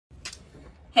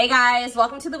Hey guys,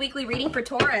 welcome to the weekly reading for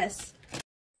Taurus.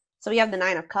 So we have the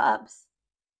Nine of Cups.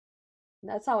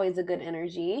 That's always a good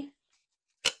energy.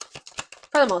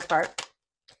 For the most part.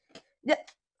 Yeah.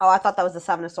 Oh, I thought that was the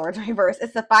Seven of Swords reverse.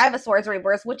 It's the Five of Swords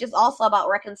reverse, which is also about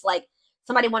like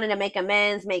somebody wanting to make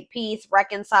amends, make peace,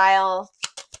 reconcile.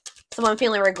 Someone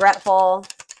feeling regretful,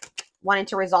 wanting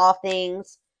to resolve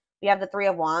things. We have the Three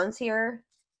of Wands here.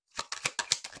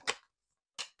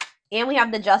 And we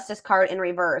have the Justice card in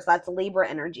reverse. That's Libra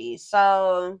energy.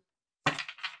 So,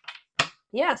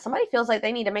 yeah, somebody feels like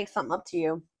they need to make something up to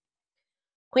you.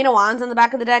 Queen of Wands in the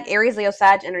back of the deck. Aries, Leo,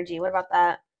 Sag energy. What about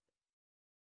that?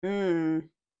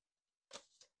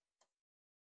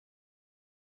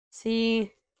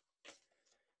 See?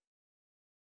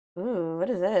 Ooh, what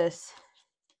is this?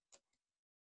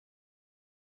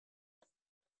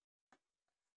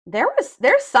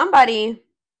 There's somebody.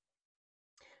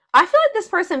 I feel like this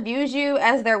person views you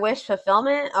as their wish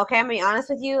fulfillment. Okay, I'm gonna be honest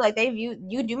with you. Like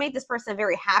you do make this person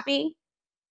very happy.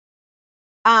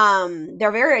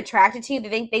 They're very attracted to you.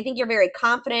 They think you're very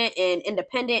confident and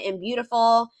independent and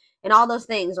beautiful and all those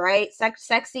things, right?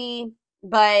 Sexy.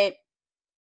 But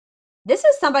this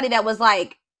is somebody that was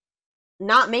like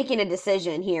not making a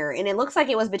decision here, and it looks like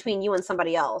it was between you and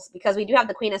somebody else because we do have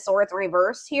the Queen of Swords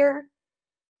reversed here.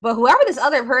 But whoever this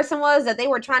other person was that they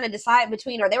were trying to decide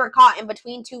between, or they were caught in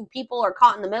between two people, or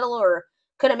caught in the middle, or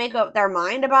couldn't make up their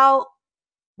mind about,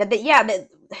 this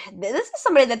is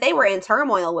somebody that they were in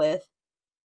turmoil with.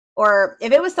 Or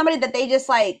if it was somebody that they just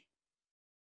like,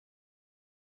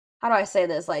 how do I say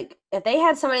this? Like, if they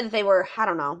had somebody that they were, I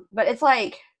don't know, but it's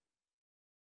like,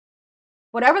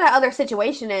 whatever that other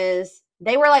situation is,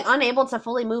 they were like unable to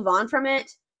fully move on from it,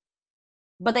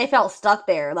 but they felt stuck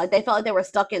there. Like, they felt like they were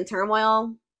stuck in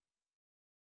turmoil.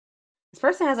 This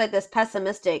person has like this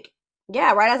pessimistic,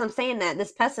 yeah, right as I'm saying that,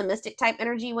 this pessimistic type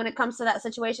energy when it comes to that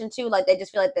situation too. Like, they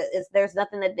just feel like there's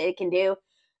nothing that they can do.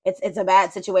 It's a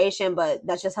bad situation, but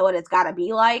that's just how it's got to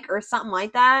be like, or something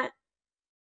like that.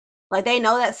 Like, they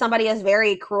know that somebody is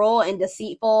very cruel and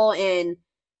deceitful and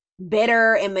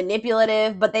bitter and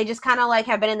manipulative, but they just kind of like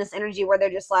have been in this energy where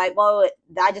they're just like, well, it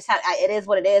is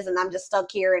what it is, and I'm just stuck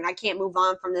here and I can't move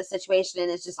on from this situation, and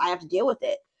it's just, I have to deal with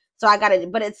it. So I gotta,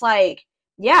 but it's like,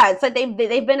 yeah, it's like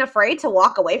they've been afraid to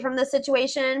walk away from this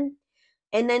situation.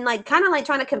 And then like kind of like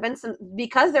trying to convince them,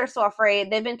 because they're so afraid,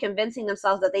 they've been convincing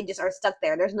themselves that they just are stuck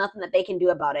there. There's nothing that they can do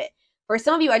about it. For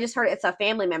some of you, I just heard it's a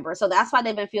family member. So that's why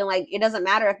they've been feeling like it doesn't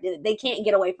matter if they can't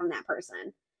get away from that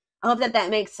person. I hope that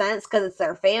makes sense because it's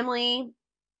their family.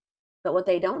 But what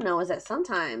they don't know is that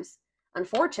sometimes,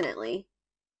 unfortunately,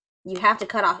 you have to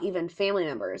cut off even family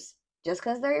members. Just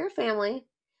because they're your family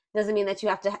doesn't mean that you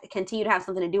have to continue to have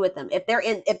something to do with them. If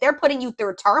they're putting you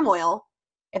through turmoil,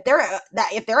 if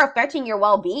they're affecting your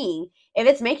well-being, if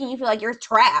it's making you feel like you're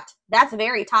trapped, that's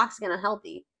very toxic and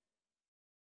unhealthy.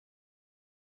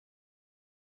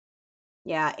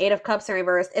 Yeah, Eight of Cups in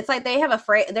reverse. It's like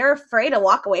they're afraid to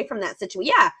walk away from that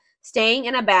situation. Yeah, staying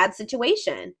in a bad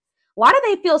situation. Why do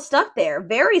they feel stuck there?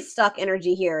 Very stuck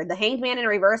energy here. The Hanged Man in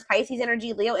reverse, Pisces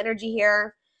energy, Leo energy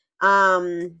here.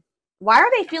 Why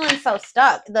are they feeling so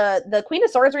stuck? The Queen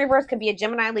of Swords reverse could be a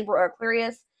Gemini, Libra, or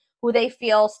Aquarius who they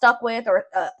feel stuck with or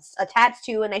attached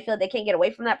to, and they feel like they can't get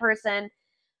away from that person.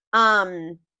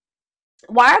 Why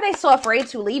are they so afraid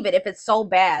to leave it if it's so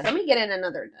bad? Let me get in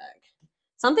another deck.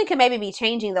 Something could maybe be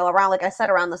changing, though, around, like I said,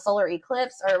 around the solar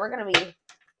eclipse. Or we're going to be,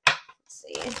 let's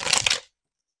see.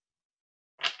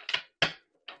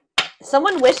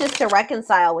 Someone wishes to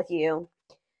reconcile with you.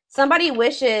 Somebody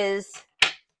wishes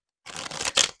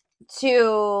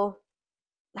to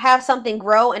have something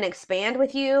grow and expand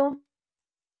with you.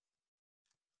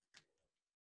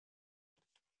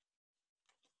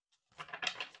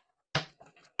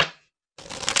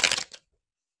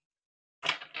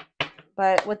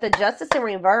 But with the Justice in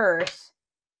reverse,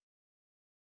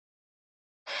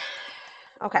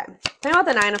 okay, think about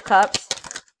the Nine of Cups.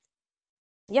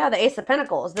 Yeah, the Ace of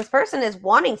Pentacles. This person is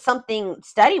wanting something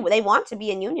steady. They want to be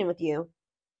in union with you.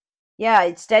 Yeah,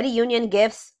 it's steady union,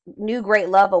 gifts, new great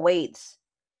love awaits.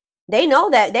 They know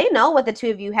what the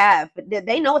two of you have, but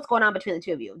they know what's going on between the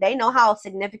two of you. They know how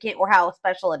significant or how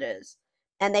special it is.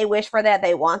 And they wish for that.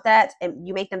 They want that. And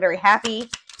you make them very happy.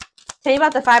 Tell me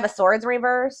about the Five of Swords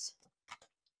reverse.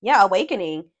 Yeah,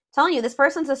 awakening. Telling you, this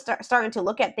person's starting to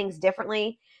look at things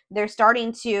differently. They're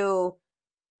starting to,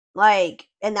 like,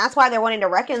 and that's why they're wanting to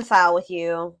reconcile with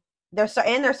you. They're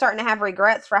starting to have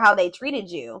regrets for how they treated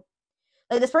you.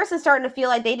 Like, this person's starting to feel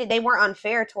like they weren't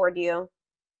unfair toward you.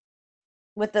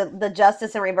 With the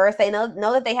Justice in reverse, they know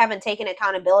that they haven't taken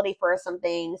accountability for some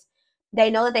things. They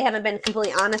know that they haven't been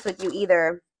completely honest with you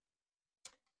either.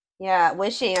 Yeah,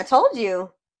 wishing. I told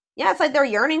you. Yeah, it's like they're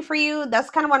yearning for you.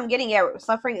 That's kind of what I'm getting at.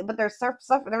 Suffering, but they're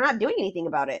they're not doing anything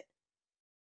about it.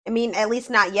 I mean, at least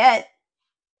not yet.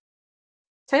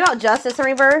 Tell me about justice in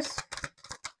reverse.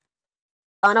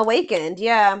 Unawakened,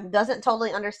 yeah. Doesn't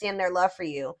totally understand their love for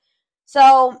you.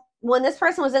 So when this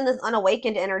person was in this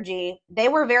unawakened energy, they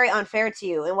were very unfair to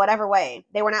you in whatever way.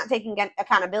 They were not taking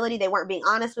accountability. They weren't being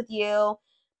honest with you.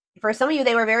 For some of you,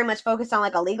 they were very much focused on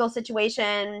like a legal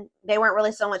situation. They weren't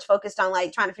really so much focused on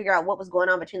like trying to figure out what was going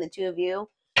on between the two of you.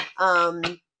 Um,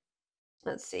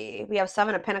 let's see. We have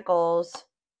Seven of Pentacles.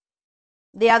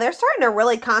 Yeah, they're starting to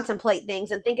really contemplate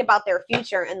things and think about their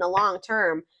future in the long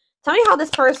term. Tell me how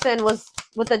this person was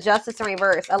with the justice in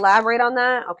reverse. Elaborate on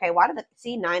that. Okay, why did it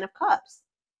see Nine of Cups?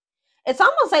 It's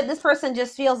almost like this person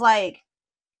just feels like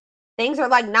things are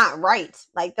like not right.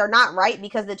 Like they're not right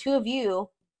because the two of you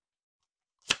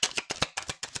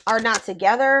are not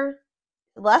together.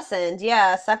 Lessons,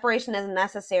 yeah. Separation is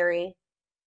necessary.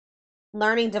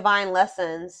 Learning divine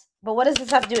lessons. But what does this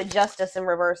have to do with justice in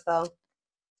reverse, though?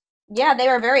 Yeah, they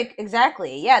were very,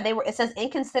 exactly. Yeah, they were, it says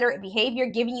inconsiderate behavior,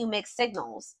 giving you mixed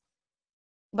signals.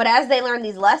 But as they learn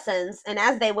these lessons and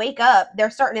as they wake up,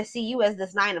 they're starting to see you as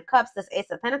this Nine of Cups, this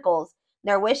Ace of Pentacles.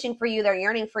 They're wishing for you. They're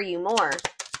yearning for you more.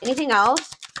 Anything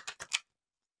else?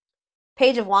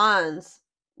 Page of Wands.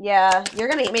 Yeah, you're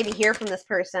going to maybe hear from this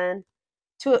person.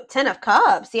 Ten of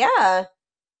Cups. Yeah.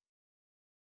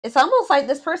 It's almost like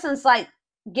this person's like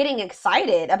getting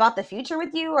excited about the future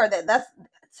with you, or that's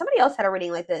somebody else had a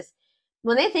reading like this.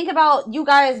 When they think about you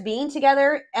guys being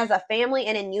together as a family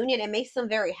and in union, it makes them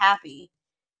very happy.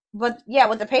 But yeah,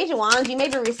 with the Page of Wands, you may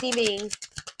be receiving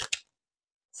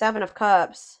Seven of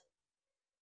Cups.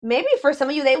 Maybe for some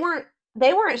of you, they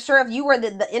weren't sure if you were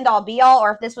the end all be all,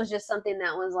 or if this was just something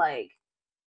that was like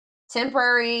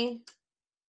temporary.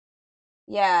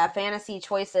 Yeah, fantasy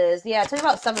choices. Yeah, tell me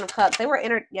about Seven of Cups. They were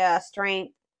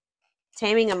strength,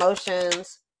 taming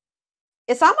emotions.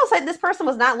 It's almost like this person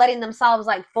was not letting themselves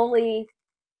like fully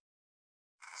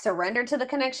surrender to the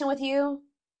connection with you.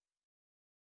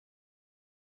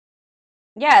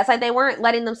 Yeah, it's like they weren't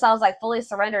letting themselves like fully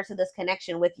surrender to this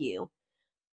connection with you.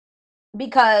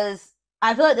 Because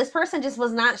I feel like this person just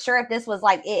was not sure if this was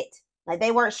like it. Like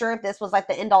they weren't sure if this was like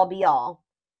the end all be all.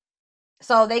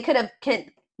 So they could have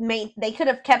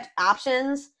kept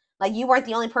options. Like you weren't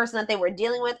the only person that they were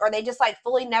dealing with, or they just like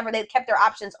fully never, they kept their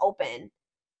options open.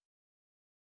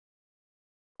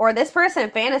 Or this person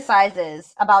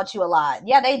fantasizes about you a lot.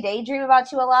 Yeah, they daydream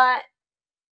about you a lot.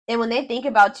 And when they think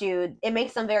about you, it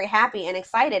makes them very happy and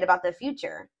excited about the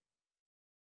future.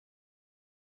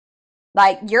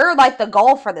 Like you're like the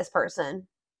goal for this person.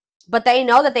 But they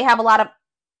know that they have a lot of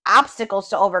obstacles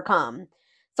to overcome.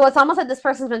 So it's almost like this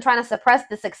person's been trying to suppress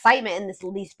this excitement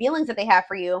and these feelings that they have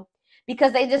for you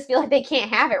because they just feel like they can't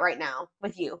have it right now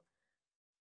with you.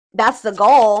 That's the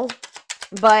goal.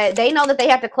 But they know that they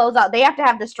have to close out. They have to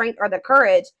have the strength or the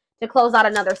courage to close out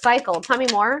another cycle. Tell me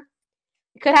more.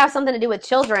 It could have something to do with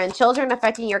children. Children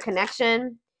affecting your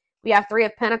connection. We have Three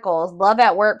of Pentacles. Love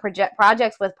at work.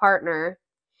 Projects with partner.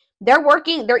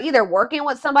 They're either working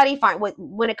with somebody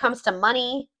when it comes to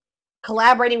money,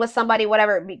 collaborating with somebody,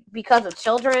 whatever, because of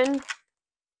children.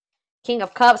 King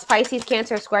of Cups, Pisces,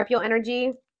 Cancer, Scorpio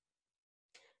energy.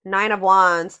 Nine of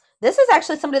Wands. This is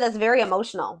actually somebody that's very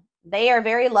emotional. They are a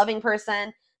very loving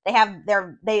person. They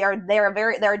are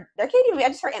I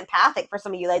just heard empathic for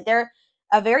some of you. Like they're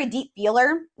a very deep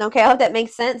feeler. Okay, I hope that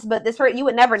makes sense. But you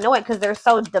would never know it because they're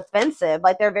so defensive.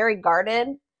 Like they're very guarded.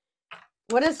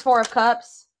 What is Four of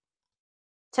Cups?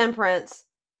 Temperance.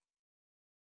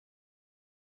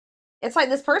 It's like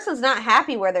this person's not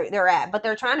happy where they're at, but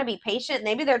they're trying to be patient.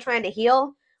 Maybe they're trying to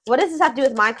heal. What does this have to do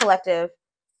with my collective?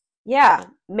 Yeah,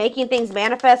 making things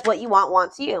manifest. What you want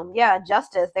wants you. Yeah,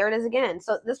 justice. There it is again.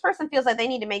 So this person feels like they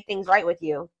need to make things right with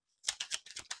you.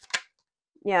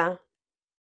 Yeah.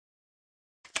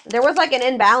 There was like an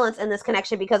imbalance in this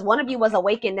connection because one of you was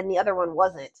awakened and the other one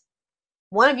wasn't.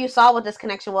 One of you saw what this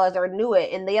connection was or knew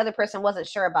it, and the other person wasn't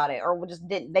sure about it or just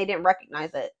didn't recognize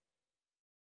it.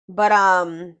 But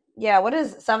yeah, what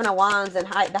is Seven of Wands and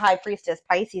the High Priestess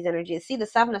Pisces energy? See the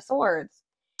Seven of Swords.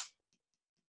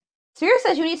 Spirit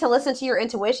says you need to listen to your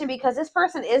intuition because this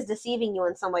person is deceiving you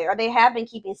in some way, or they have been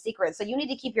keeping secrets. So you need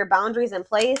to keep your boundaries in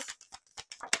place.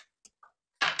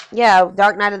 Yeah,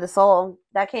 Dark Night of the Soul.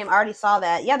 That came, I already saw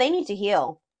that. Yeah, they need to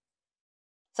heal.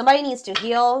 Somebody needs to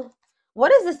heal.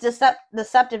 What is this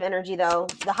deceptive energy, though?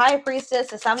 The High Priestess,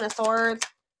 the Seven of Swords.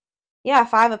 Yeah,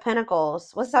 Five of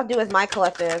Pentacles. What's this have to do with my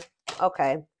collective?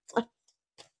 Okay.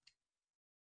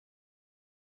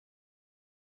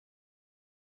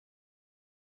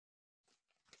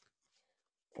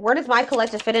 Where does my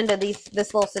collective fit into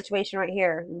this little situation right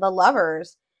here? The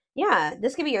Lovers. Yeah,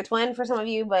 this could be your twin for some of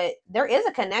you, but there is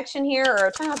a connection here.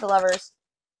 Or turn out the Lovers.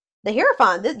 The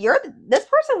Hierophant. This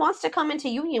person wants to come into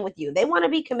union with you. They want to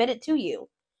be committed to you.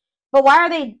 But why are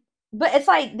they? But it's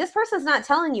like this person's not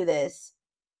telling you this.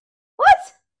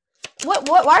 What?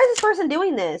 Why is this person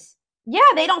doing this? Yeah,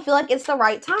 they don't feel like it's the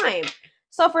right time.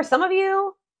 So for some of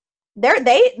you, they're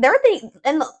thinking,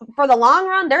 and for the long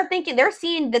run, they're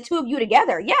seeing the two of you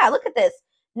together. Yeah, look at this.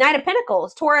 Knight of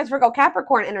Pentacles, Taurus, Virgo,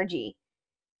 Capricorn energy.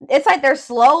 It's like they're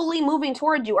slowly moving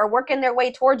towards you or working their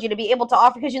way towards you to be able to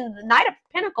offer, because the Knight of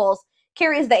Pentacles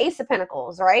carries the Ace of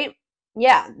Pentacles, right?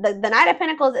 Yeah, the Knight of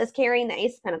Pentacles is carrying the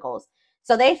Ace of Pentacles.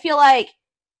 So they feel like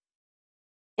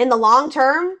in the long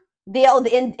term,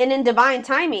 in divine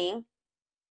timing,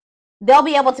 they'll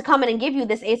be able to come in and give you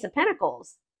this Ace of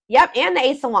Pentacles. Yep, and the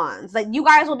Ace of Wands. Like, you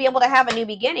guys will be able to have a new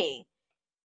beginning.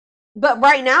 But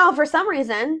right now, for some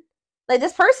reason, like,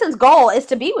 this person's goal is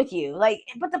to be with you. Like,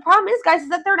 but the problem is, guys, is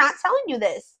that they're not telling you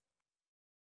this.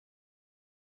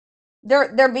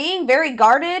 They're being very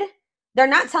guarded. They're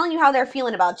not telling you how they're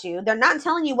feeling about you. They're not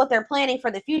telling you what they're planning for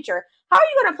the future. How are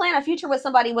you going to plan a future with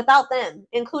somebody without them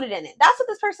included in it? That's what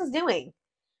this person's doing.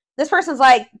 This person's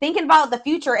like thinking about the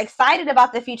future, excited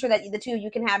about the future that the two of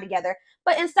you can have together.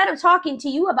 But instead of talking to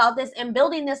you about this and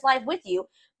building this life with you,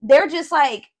 they're just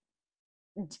like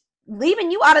leaving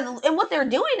you out of the, and what they're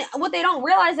doing, what they don't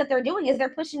realize that they're doing is they're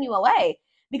pushing you away,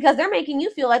 because they're making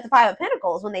you feel like the Five of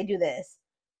Pentacles when they do this.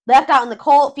 Left out in the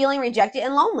cold, feeling rejected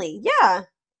and lonely. Yeah.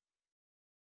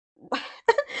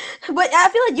 But I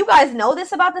feel like you guys know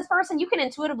this about this person. You can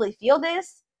intuitively feel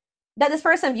this, that this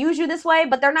person views you this way,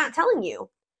 but they're not telling you.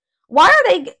 Why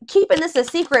are they keeping this a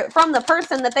secret from the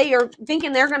person that they are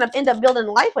thinking they're going to end up building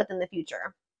life with in the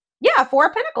future? Yeah, Four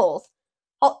of Pentacles.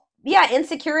 Oh, yeah,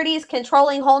 insecurities,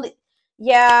 controlling, holding.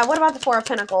 Yeah, what about the Four of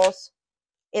Pentacles?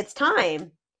 It's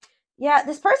time. Yeah,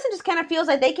 this person just kind of feels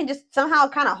like they can just somehow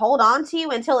kind of hold on to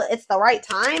you until it's the right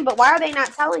time. But why are they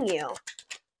not telling you?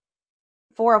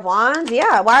 Four of Wands.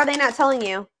 Yeah, why are they not telling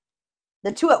you?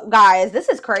 The two guys, this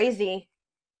is crazy.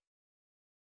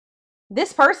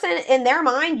 This person, in their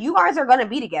mind, you guys are going to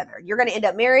be together. You're going to end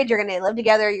up married. You're going to live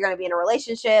together. You're going to be in a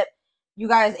relationship. You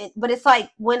guys, but it's like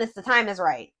when it's the time is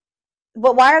right.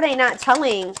 But why are they not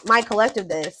telling my collective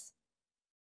this?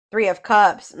 Three of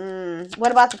Cups.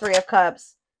 What about the Three of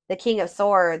Cups? The King of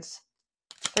Swords.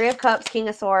 Three of Cups, King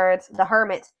of Swords, the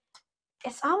Hermit.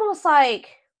 It's almost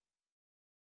like...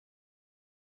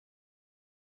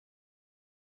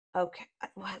 Okay.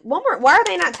 One more. Why are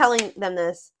they not telling them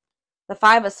this? The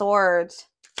Five of Swords.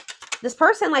 This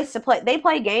person likes to play. They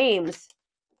play games.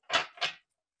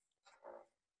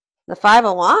 The Five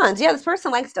of Wands. Yeah, this person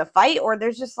likes to fight, or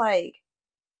there's just like...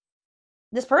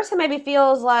 This person maybe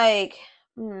feels like...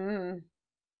 I'm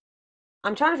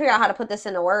trying to figure out how to put this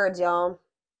into words, y'all.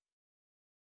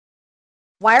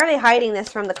 Why are they hiding this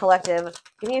from the collective?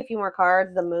 Give me a few more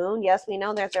cards. The Moon. Yes, we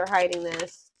know that they're hiding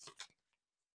this.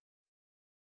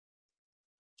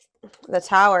 The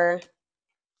Tower.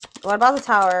 What about the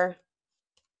Tower?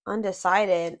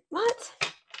 Undecided. What?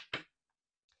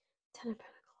 Ten of Pentacles.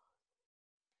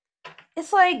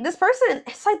 It's like this person,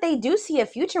 it's like they do see a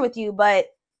future with you, but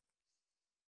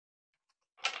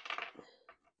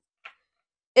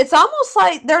it's almost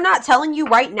like they're not telling you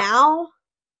right now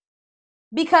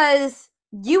because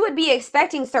you would be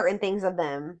expecting certain things of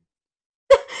them.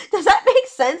 Does that make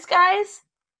sense, guys?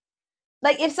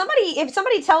 Like if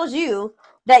somebody tells you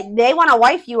that they want to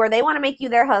wife you or they want to make you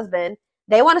their husband,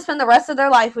 they want to spend the rest of their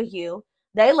life with you,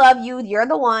 they love you, you're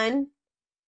the one.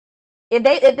 If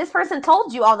this person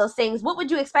told you all those things, what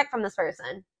would you expect from this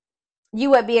person?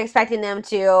 You would be expecting them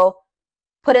to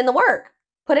put in the work,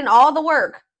 put in all the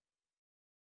work.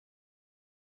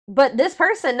 But this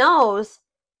person knows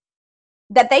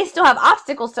that they still have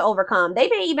obstacles to overcome. They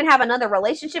may even have another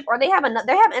relationship, or they have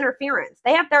interference.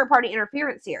 They have third-party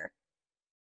interference here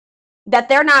that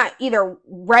they're not either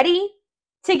ready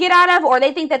to get out of, or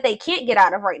they think that they can't get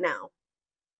out of right now.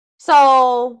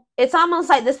 So it's almost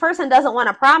like this person doesn't want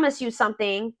to promise you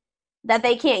something that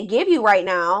they can't give you right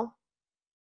now,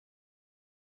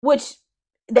 which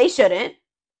they shouldn't.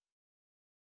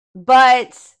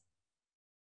 But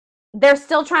they're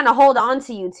still trying to hold on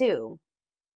to you too,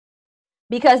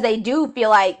 because they do feel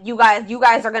like you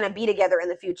guys are going to be together in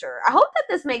the future. I hope that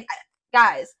this makes,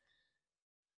 guys.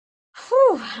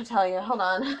 Whew, I'm telling you, hold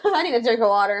on. I need a drink of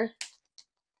water.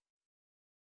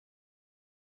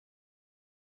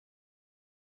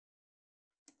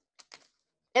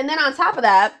 And then on top of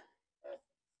that,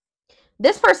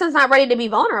 this person's not ready to be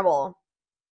vulnerable.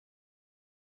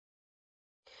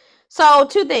 So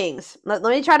two things. Let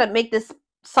me try to make this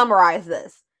summarize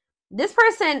this. This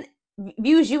person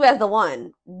views you as the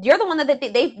one. You're the one that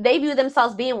they view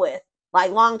themselves being with,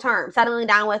 like long term, settling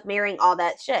down with, marrying, all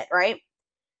that shit, right?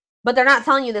 But they're not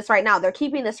telling you this right now. They're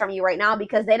keeping this from you right now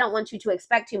because they don't want you to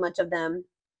expect too much of them.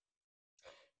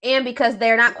 And because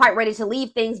they're not quite ready to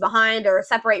leave things behind or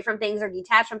separate from things or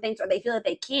detach from things, or they feel that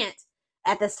they can't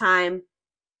at this time.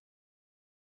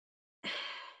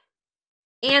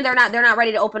 And they're not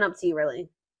ready to open up to you, really.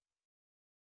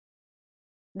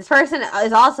 This person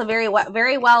is also very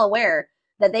well aware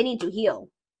that they need to heal.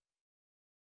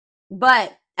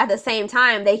 But at the same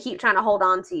time, they keep trying to hold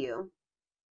on to you.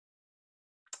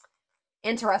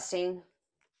 Interesting.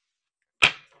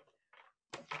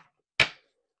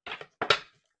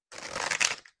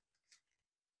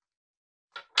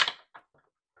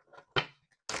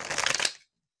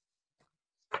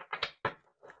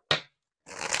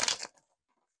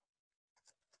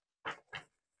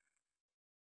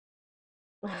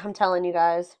 I'm telling you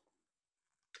guys.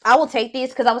 I will take these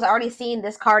because I was already seeing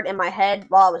this card in my head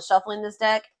while I was shuffling this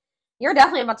deck. You're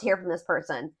definitely about to hear from this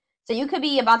person. So you could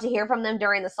be about to hear from them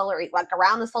during the solar, like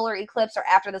around the solar eclipse or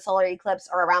after the solar eclipse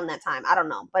or around that time. I don't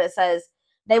know. But it says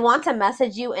they want to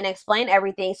message you and explain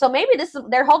everything. So maybe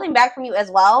they're holding back from you as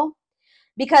well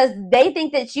because they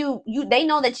think that they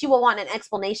know that you will want an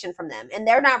explanation from them. And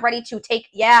they're not ready to take,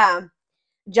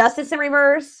 justice in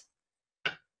reverse.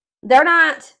 They're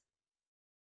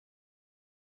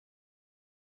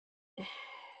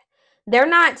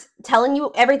not telling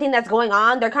you everything that's going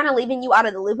on. They're kind of leaving you out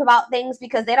of the loop about things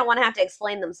because they don't want to have to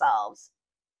explain themselves.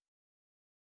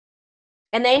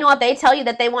 And they know if they tell you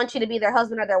that they want you to be their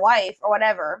husband or their wife or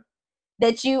whatever,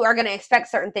 that you are going to expect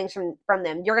certain things from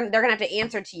them. They're going to have to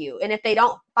answer to you. And if they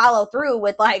don't follow through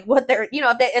with like what they're,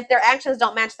 if their actions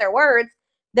don't match their words,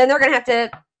 then they're going to have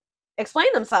to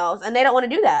explain themselves. And they don't want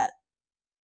to do that.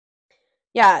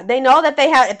 Yeah, they know that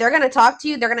if they're going to talk to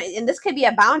you, and this could be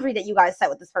a boundary that you guys set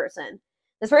with this person.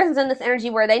 This person's in this energy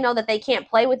where they know that they can't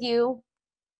play with you.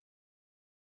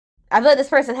 I feel like this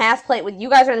person has played with you.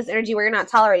 Guys are in this energy where you're not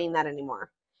tolerating that anymore.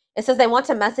 It says they want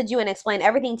to message you and explain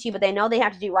everything to you, but they know they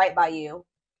have to do right by you.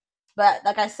 But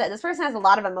like I said, this person has a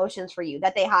lot of emotions for you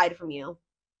that they hide from you.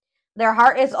 Their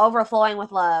heart is overflowing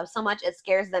with love, so much it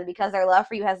scares them because their love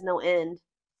for you has no end.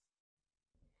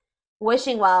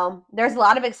 Wishing well. There's a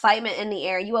lot of excitement in the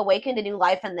air. You awakened a new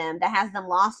life in them that has them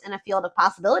lost in a field of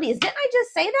possibilities. Didn't I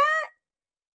just say that?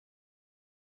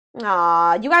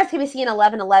 Aw, you guys can be seeing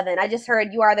 1111. I just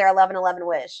heard you are their 1111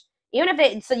 wish.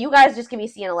 So you guys just can be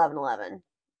seeing 1111.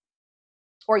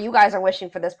 Or you guys are wishing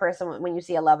for this person when you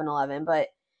see 1111. But I'm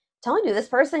telling you, this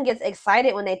person gets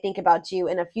excited when they think about you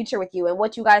and a future with you and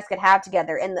what you guys could have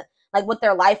together and what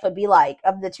their life would be like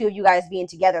of the two of you guys being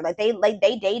together. They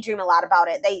daydream a lot about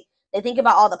it. They think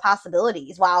about all the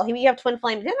possibilities. Wow, here you have twin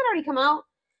flames. Didn't that already come out?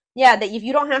 Yeah, that if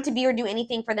you don't have to be or do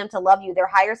anything for them to love you, their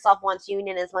higher self wants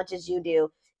union as much as you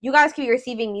do. You guys could be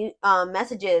receiving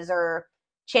messages or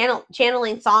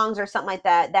channeling songs or something like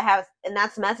that and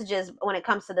that's messages when it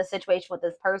comes to the situation with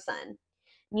this person.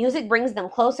 Music brings them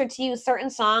closer to you. Certain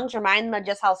songs remind them of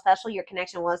just how special your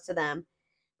connection was to them.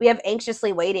 We have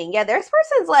anxiously waiting. Yeah, this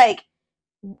person's I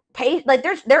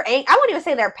wouldn't even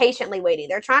say they're patiently waiting.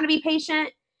 They're trying to be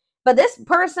patient. But this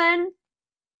person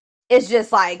is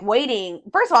just waiting.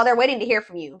 First of all, they're waiting to hear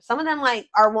from you. Some of them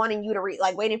are wanting you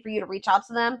to waiting for you to reach out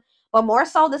to them. But more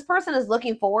so, this person is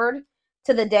looking forward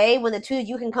to the day when the two of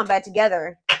you can come back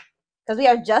together. Because we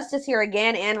have justice here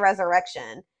again and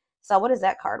resurrection. So what is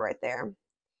that card right there?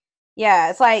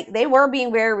 Yeah, it's they were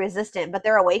being very resistant, but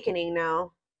they're awakening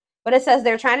now. But it says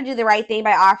they're trying to do the right thing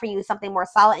by offering you something more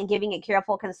solid and giving it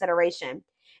careful consideration.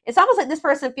 It's almost like this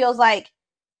person feels like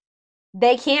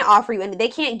they can't offer you and they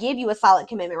can't give you a solid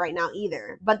commitment right now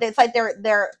either. But it's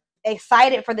they're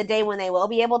excited for the day when they will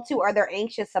be able to, or they're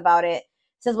anxious about it.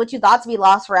 It says what you thought to be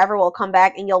lost forever will come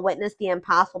back and you'll witness the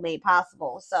impossible made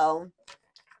possible. So,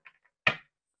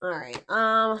 all right.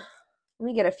 Let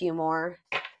me get a few more.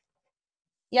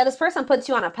 Yeah, this person puts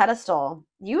you on a pedestal.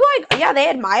 You they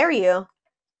admire you.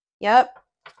 Yep.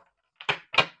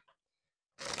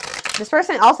 This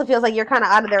person also feels like you're kind of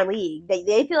out of their league.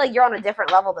 They feel like you're on a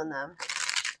different level than them.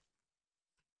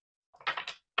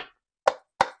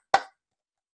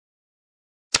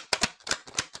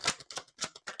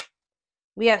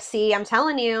 I'm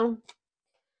telling you.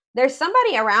 There's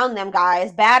somebody around them,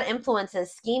 guys. Bad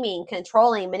influences, scheming,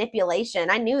 controlling, manipulation.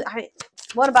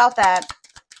 What about that?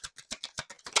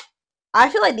 I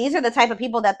feel like these are the type of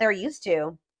people that they're used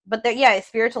to. But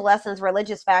spiritual lessons,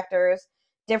 religious factors,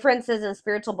 differences in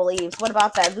spiritual beliefs. What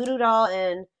about that? Voodoo doll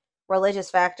and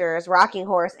religious factors, rocking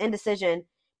horse, indecision.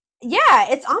 Yeah,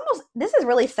 it's almost, this is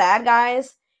really sad,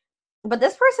 guys. But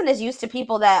this person is used to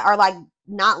people that are like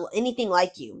not anything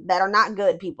like you, that are not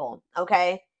good people,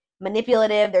 okay?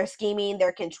 Manipulative, they're scheming,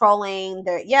 they're controlling,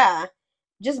 they're, yeah,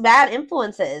 just bad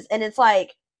influences. And it's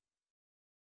like,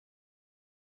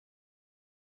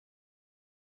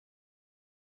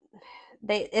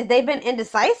 they've been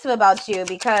indecisive about you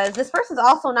because this person's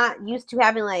also not used to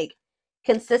having like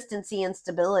consistency and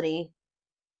stability.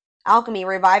 Alchemy,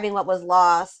 reviving what was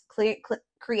lost,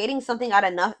 creating something out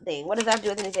of nothing. What does that have to do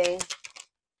with anything?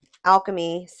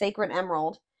 Alchemy, sacred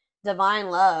emerald, divine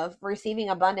love, receiving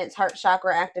abundance, heart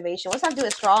chakra activation. What's that have to do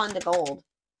with straw into gold?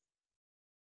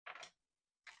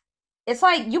 It's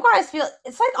like you guys feel,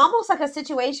 it's like almost like a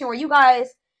situation where you guys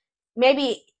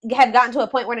maybe have gotten to a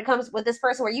point when it comes with this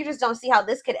person where you just don't see how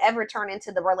this could ever turn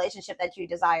into the relationship that you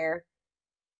desire.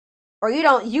 Or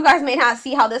you guys may not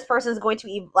see how this person is going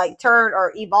to like turn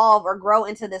or evolve or grow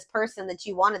into this person that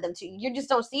you wanted them to. You just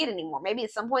don't see it anymore. Maybe at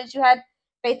some point you had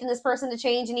faith in this person to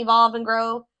change and evolve and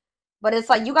grow, but it's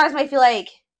like you guys might feel like,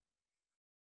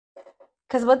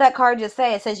 because what that card just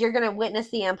say, it says you're going to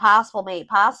witness the impossible made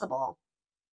possible.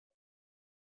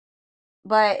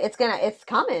 But it's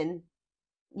coming.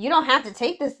 You don't have to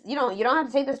take this, you don't have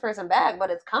to take this person back, but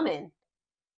it's coming.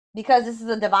 Because this is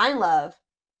a divine love.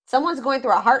 Someone's going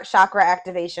through a heart chakra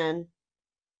activation.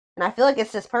 And I feel like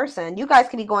it's this person. You guys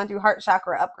could be going through heart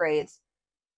chakra upgrades.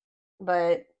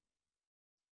 But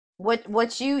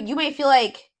what you may feel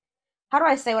like, how do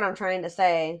I say what I'm trying to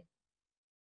say?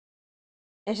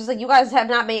 It's just like you guys have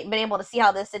not been able to see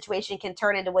how this situation can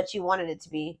turn into what you wanted it to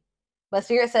be. But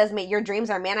Spirit says, your dreams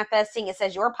are manifesting. It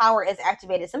says your power is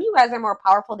activated. Some of you guys are more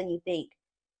powerful than you think.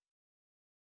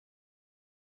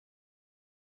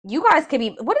 You guys could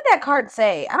be, what did that card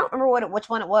say? I don't remember which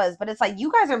one it was, but it's like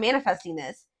you guys are manifesting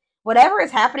this. Whatever is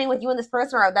happening with you and this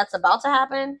person, or that's about to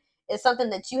happen, is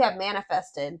something that you have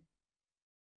manifested.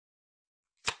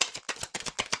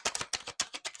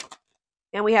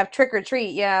 And we have trick or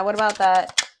treat. Yeah, what about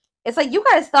that? It's like you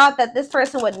guys thought that this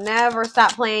person would never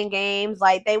stop playing games.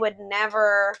 Like they would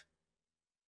never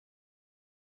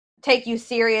take you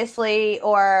seriously,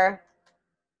 or,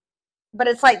 but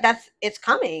it's like it's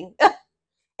coming.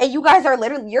 And you guys are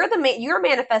literally, you're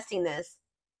manifesting this.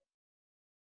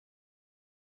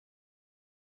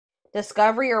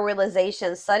 Discovery or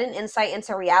realization, sudden insight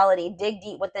into reality, dig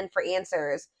deep within for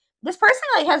answers. This person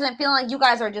like has been feeling like you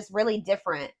guys are just really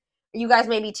different. You guys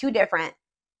may be too different.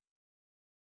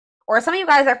 Or some of you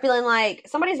guys are feeling like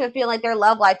somebody's been feeling like their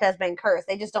love life has been cursed.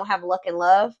 They just don't have luck in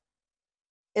love.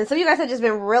 And some of you guys have just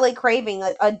been really craving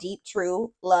like a deep,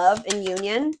 true love and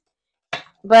union.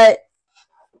 But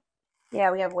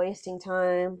yeah, we have wasting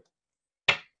time.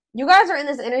 You guys are in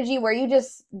this energy where you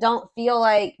just don't feel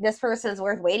like this person's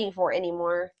worth waiting for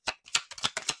anymore.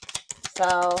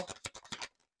 So,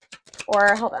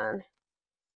 or hold on.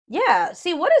 Yeah,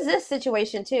 see, what is this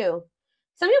situation too?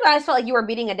 Some of you guys felt like you were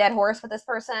beating a dead horse with this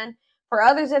person. For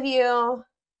others of you,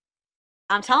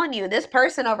 I'm telling you, this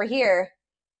person over here,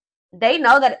 they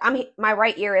know that my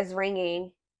right ear is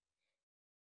ringing.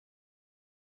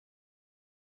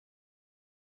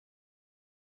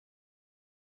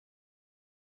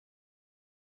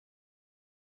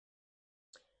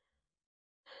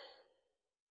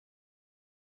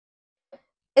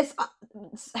 It's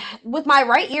with my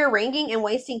right ear ringing and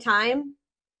wasting time.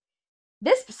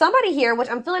 This somebody here, which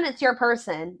I'm feeling it's your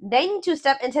person, they need to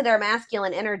step into their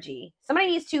masculine energy. Somebody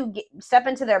needs to step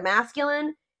into their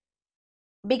masculine,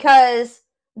 because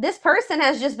this person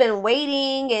has just been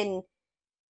waiting, and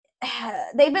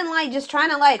they've been like just trying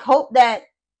to like hope that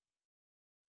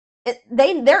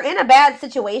they're in a bad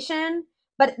situation,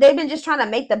 but they've been just trying to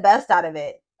make the best out of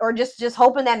it, or just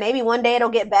hoping that maybe one day it'll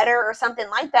get better or something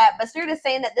like that. But Spirit is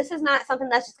saying that this is not something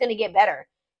that's just going to get better.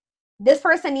 This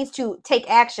person needs to take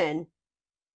action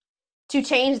to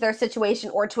change their situation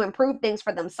or to improve things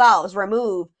for themselves,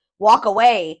 remove, walk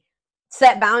away,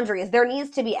 set boundaries. There needs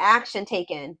to be action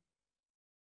taken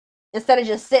instead of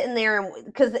just sitting there, and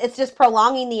because it's just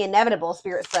prolonging the inevitable,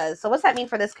 Spirit says. So what's that mean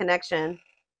for this connection?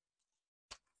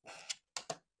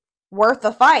 Worth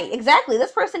the fight. Exactly.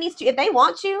 This person needs to, if they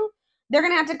want you, they're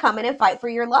going to have to come in and fight for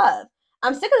your love.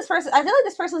 I'm sick of this person. I feel like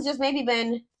this person's just maybe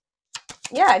been,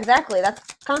 yeah, exactly.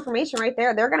 That's confirmation right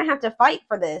there. They're going to have to fight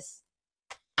for this.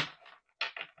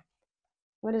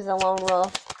 What is a lone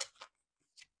wolf?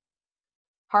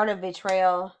 Heart of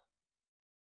betrayal.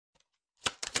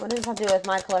 What does that do with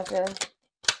my collective?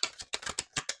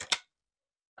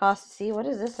 Cost, see, what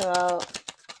is this about?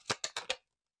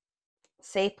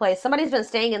 Safe place. Somebody's been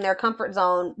staying in their comfort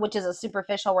zone, which is a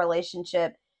superficial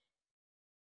relationship.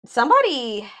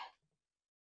 Somebody,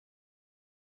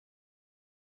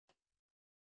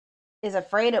 is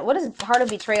afraid of, what does heart of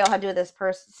betrayal have to do with this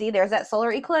person? See, there's that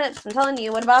solar eclipse. I'm telling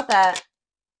you, what about that?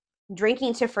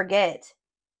 Drinking to forget.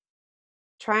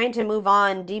 Trying to move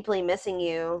on, deeply missing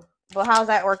you. Well, how's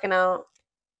that working out?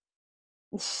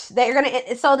 They're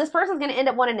gonna, so this person's gonna end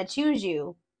up wanting to choose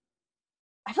you.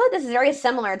 I feel like this is very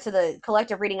similar to the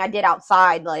collective reading I did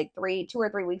outside like 2 or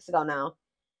 3 weeks ago now.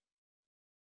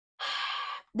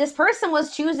 This person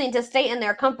was choosing to stay in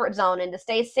their comfort zone and to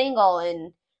stay single,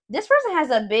 and this person has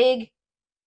a big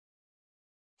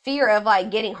fear of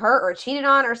like getting hurt or cheated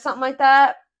on or something like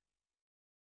that.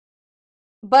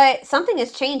 But something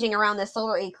is changing around this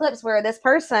solar eclipse where this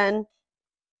person,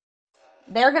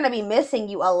 they're going to be missing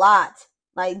you a lot,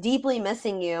 like deeply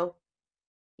missing you.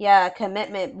 Yeah,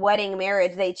 commitment, wedding,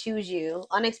 marriage, they choose you.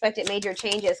 Unexpected major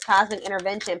changes, cosmic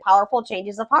intervention, powerful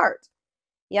changes of heart.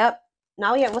 Yep.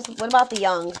 Now we have, what about the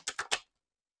young?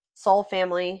 Soul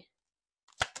family.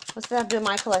 What's that have to do with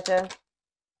my collective?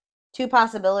 2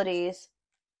 possibilities.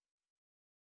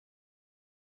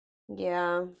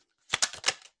 Yeah.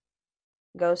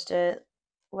 Ghosted.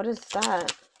 What is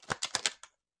that?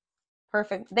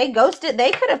 Perfect. They ghosted.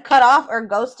 They could have cut off or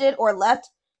ghosted or left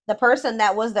the person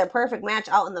that was their perfect match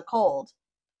out in the cold.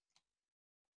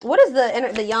 What is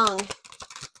the young?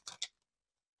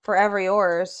 Forever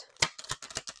yours.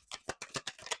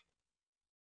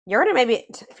 You're gonna maybe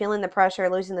feeling the pressure,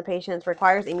 losing the patience,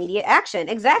 requires immediate action.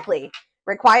 Exactly.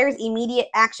 Requires immediate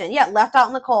action. Yeah, left out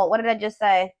in the cold. What did I just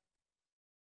say?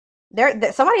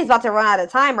 Somebody's about to run out of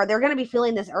time, or they're gonna be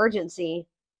feeling this urgency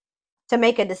to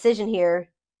make a decision here.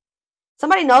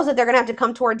 Somebody knows that they're gonna have to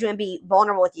come towards you and be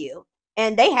vulnerable with you.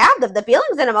 And they have the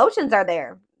feelings and emotions are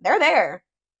there. They're there.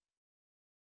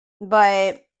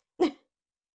 But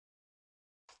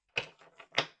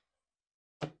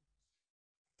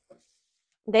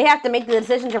they have to make the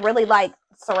decision to really like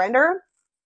surrender